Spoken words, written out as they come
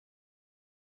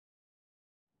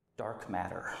Dark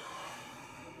matter.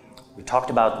 We talked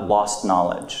about lost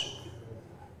knowledge.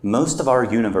 Most of our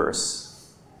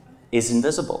universe is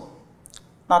invisible,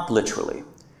 not literally.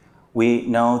 We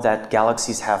know that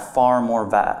galaxies have far more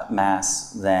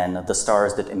mass than the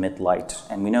stars that emit light.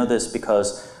 And we know this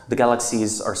because the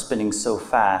galaxies are spinning so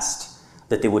fast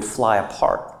that they would fly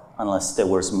apart unless there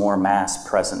was more mass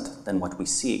present than what we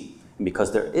see. And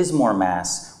because there is more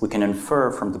mass, we can infer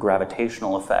from the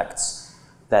gravitational effects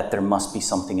that there must be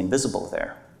something invisible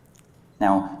there.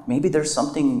 Now, maybe there's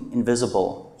something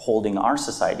invisible holding our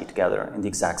society together in the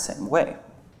exact same way.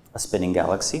 A spinning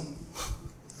galaxy.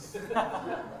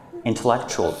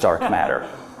 Intellectual dark matter.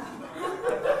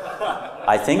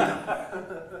 I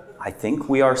think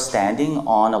we are standing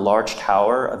on a large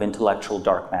tower of intellectual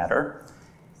dark matter,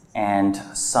 and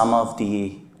some of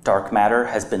the dark matter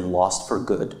has been lost for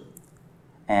good,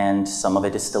 and some of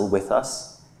it is still with us.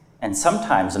 And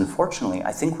sometimes, unfortunately,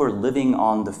 I think we're living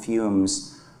on the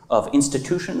fumes of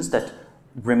institutions that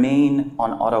remain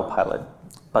on autopilot,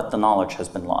 but the knowledge has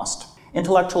been lost.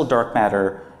 Intellectual dark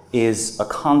matter is a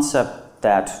concept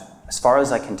that, as far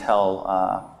as I can tell,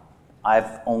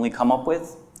 I've only come up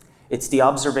with. It's the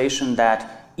observation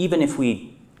that even if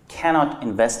we cannot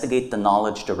investigate the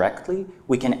knowledge directly,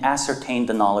 we can ascertain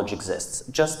the knowledge exists,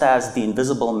 just as the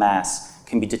invisible mass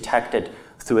can be detected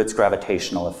through its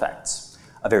gravitational effects.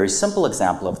 A very simple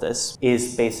example of this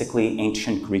is basically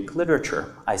ancient Greek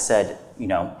literature. I said,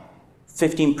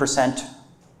 15%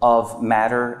 of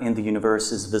matter in the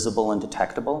universe is visible and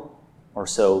detectable, or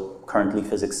so currently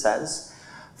physics says.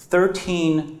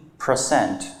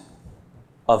 13%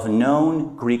 of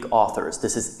known Greek authors,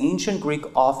 this is ancient Greek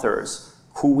authors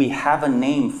who we have a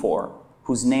name for,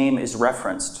 whose name is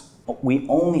referenced, we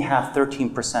only have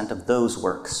 13% of those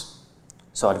works.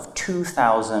 So out of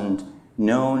 2,000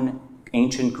 known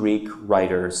ancient Greek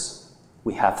writers,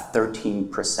 we have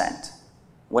 13%.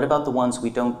 What about the ones we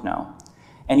don't know?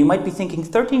 And you might be thinking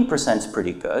 13% is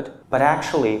pretty good, but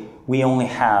actually we only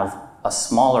have a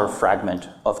smaller fragment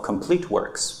of complete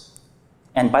works.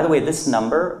 And by the way, this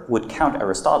number would count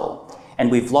Aristotle.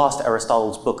 And we've lost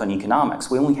Aristotle's book on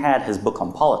economics. We only had his book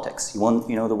on politics. You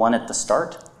know the one at the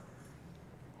start?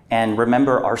 And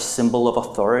remember our symbol of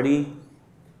authority?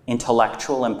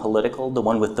 Intellectual and political, the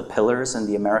one with the pillars and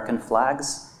the American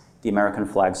flags. The American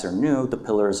flags are new, the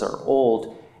pillars are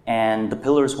old, and the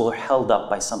pillars were held up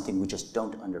by something we just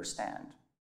don't understand.